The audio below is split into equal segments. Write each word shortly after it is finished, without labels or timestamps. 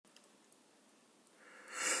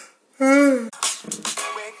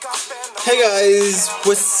Hey guys,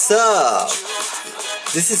 what's up?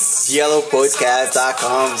 This is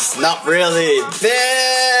yellowpodcast.com. Not really,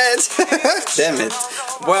 bitch! Damn it.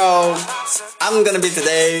 Well, I'm gonna be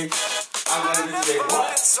today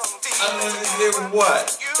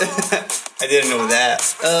what? I didn't know that.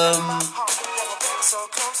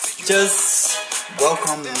 Just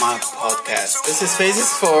welcome to my podcast. This is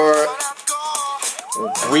Phases for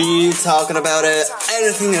we talking about it,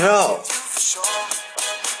 anything at all.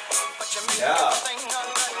 Yeah.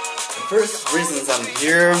 The first reasons I'm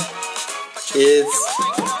here is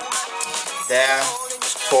that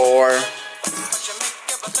for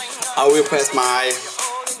I will press my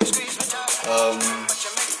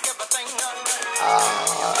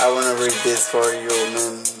I wanna read this for you,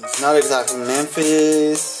 man. It's not exactly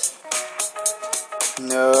Memphis.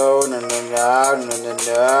 No.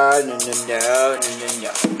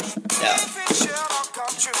 Yeah.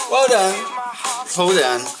 Well done. Hold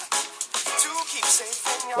on.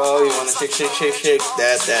 Well, you wanna shake that.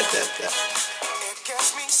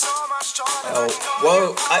 Oh,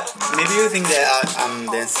 well, maybe you think that I'm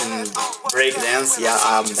dancing break dance. Yeah,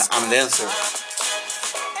 I'm a dancer.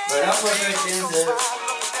 But I'm not a dancer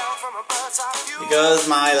because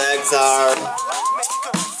my legs are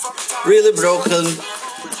really broken.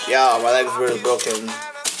 Yeah, my legs are really broken.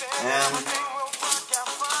 And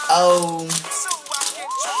oh,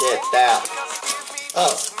 shit, that.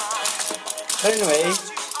 Oh, but anyway,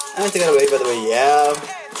 I'm gonna take it away. By the way, yeah.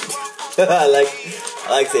 I like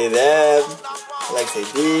say that. I like say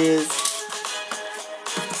this.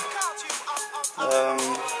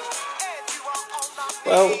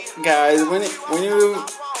 Well, guys, when you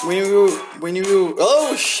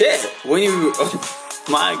oh shit, oh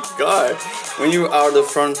my god, when you are the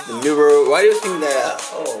front of the mirror, why do you think that?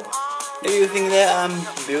 Oh, maybe you think that I'm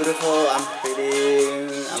beautiful, I'm pretty,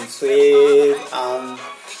 I'm sweet, I'm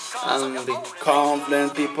the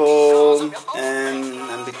confident people, and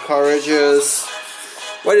I'm the courageous.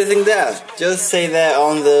 Why do you think that? Just say that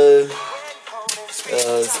on the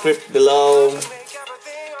script below.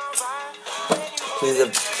 Please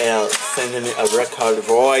send me a record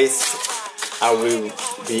voice. I will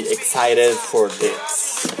be excited for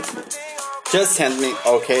this. Just send me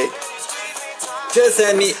okay. Just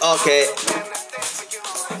send me okay.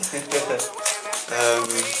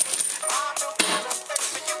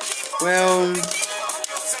 Well,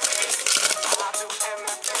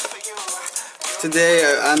 today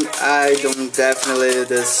I don't definitely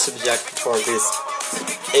the subject for this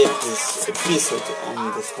episode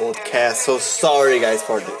on this podcast. So sorry guys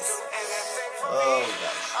for this. Oh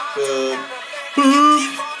gosh.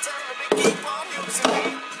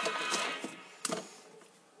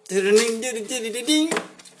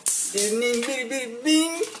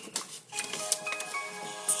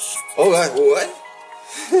 Oh god, what?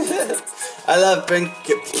 I love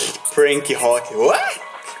pranky hockey. What?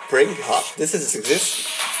 Pranky hockey? This exist?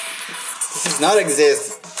 This does not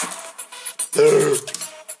exist.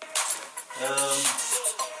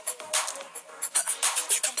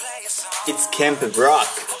 It's Camp Rock.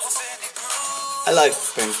 I like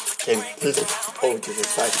Camp. Oh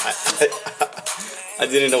Jesus Christ! I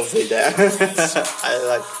didn't know say that. I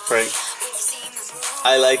like Frank.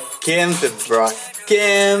 I like Camp Rock.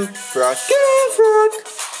 Camp Rock.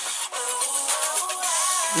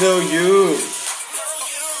 No, you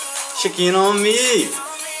shaking on me.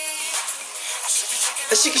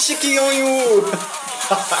 Shaky on you.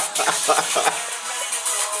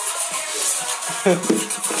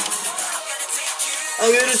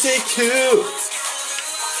 I'm gonna take two.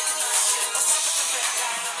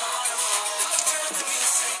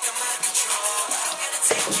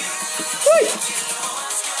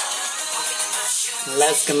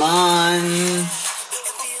 Let's come on.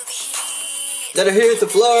 Gotta hit the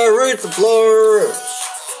floor.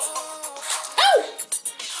 Ow!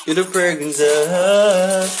 You're the fragrance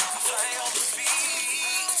up.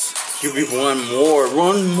 Give me one more.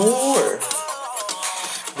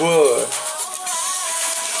 What?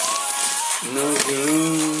 No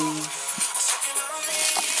good.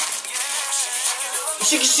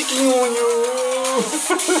 Shaky on you.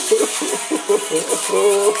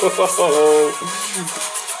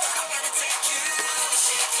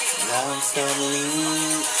 Now I'm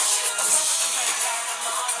starting.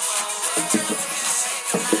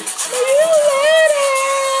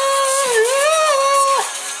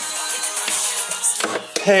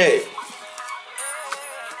 Hey,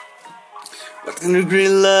 what's gonna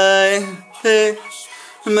green light? Hey,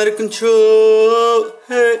 I'm out of control.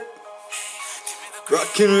 Hey,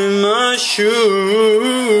 rocking with my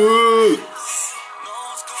shoes.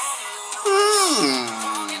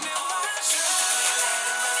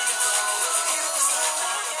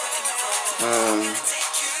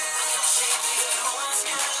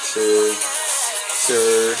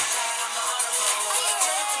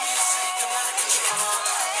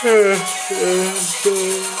 Sorry,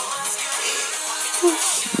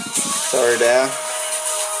 Dad.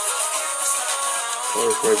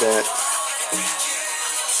 Sorry for that.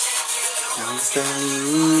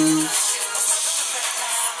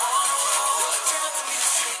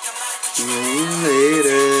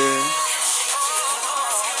 Later.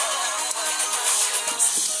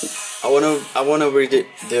 I wanna read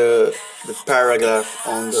the paragraph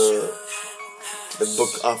on the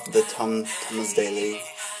book of the Thomas Daly.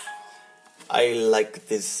 I like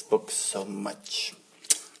this book so much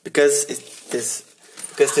because this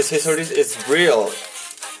history is real.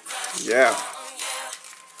 Yeah.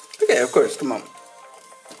 Okay, of course. Come on.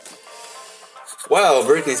 Wow,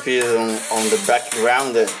 Britney Spears on the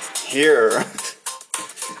background here.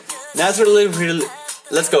 Naturally,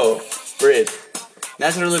 let's go. Read.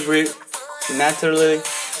 Naturally,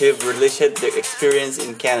 he relished the experience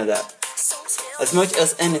in Canada. As much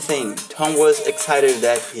as anything, Tom was excited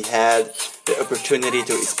that he had the opportunity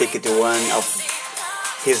to speak to one of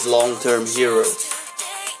his long-term heroes.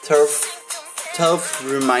 Tough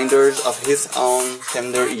reminders of his own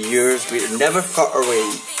tender years were never far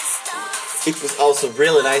away. It was also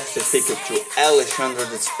really nice to speak to Alexandre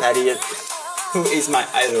Despadier, who is my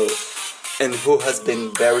idol and who has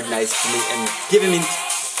been very nice to me and given me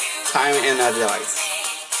time and advice.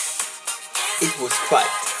 It was quite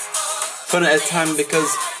fun at time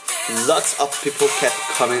because lots of people kept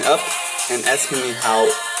coming up and asking me how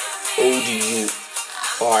old you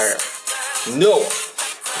are. No,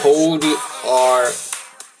 how old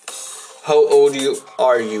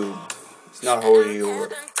are you? It's not how old you are.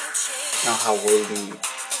 Not how old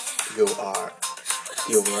you are.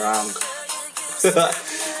 You're wrong.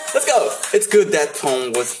 Let's go. It's good that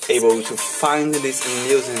Tom was able to find this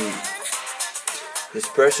amusing. His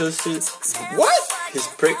precious. What?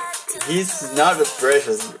 He's not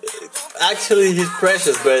precious. Actually, he's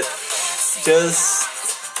precious, but just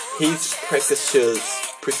he's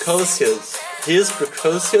precocious. His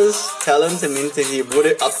precocious talent means he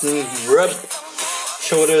would often rub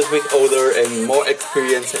shoulders with older and more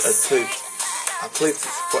experienced athletes. Athletes?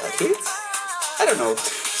 I don't know.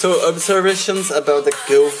 So observations about the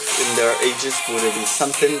gulf in their ages would be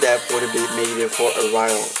something that would be made for a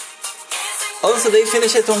while. Also, they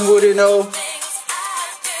finished it on Wood,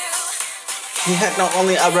 he had not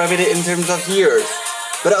only arrived in terms of years,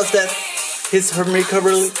 but also that his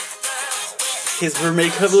remarkably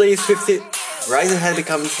swift rise had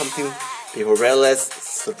become something people were less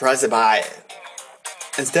surprised by.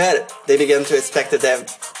 Instead, they began to expect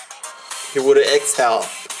that he would excel,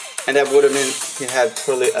 and that would have meant he had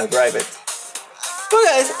truly arrived. But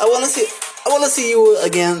guys, I wanna see you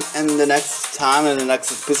again in the next time in the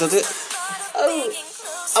next episode.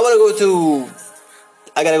 I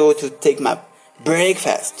gotta go to take my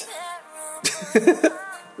breakfast.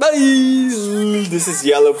 Bye. This is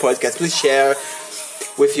Yellow Podcast. Please share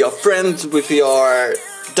with your friends, with your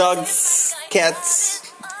dogs, cats,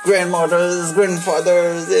 grandmothers,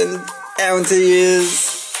 grandfathers, and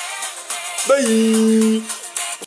aunties. Bye.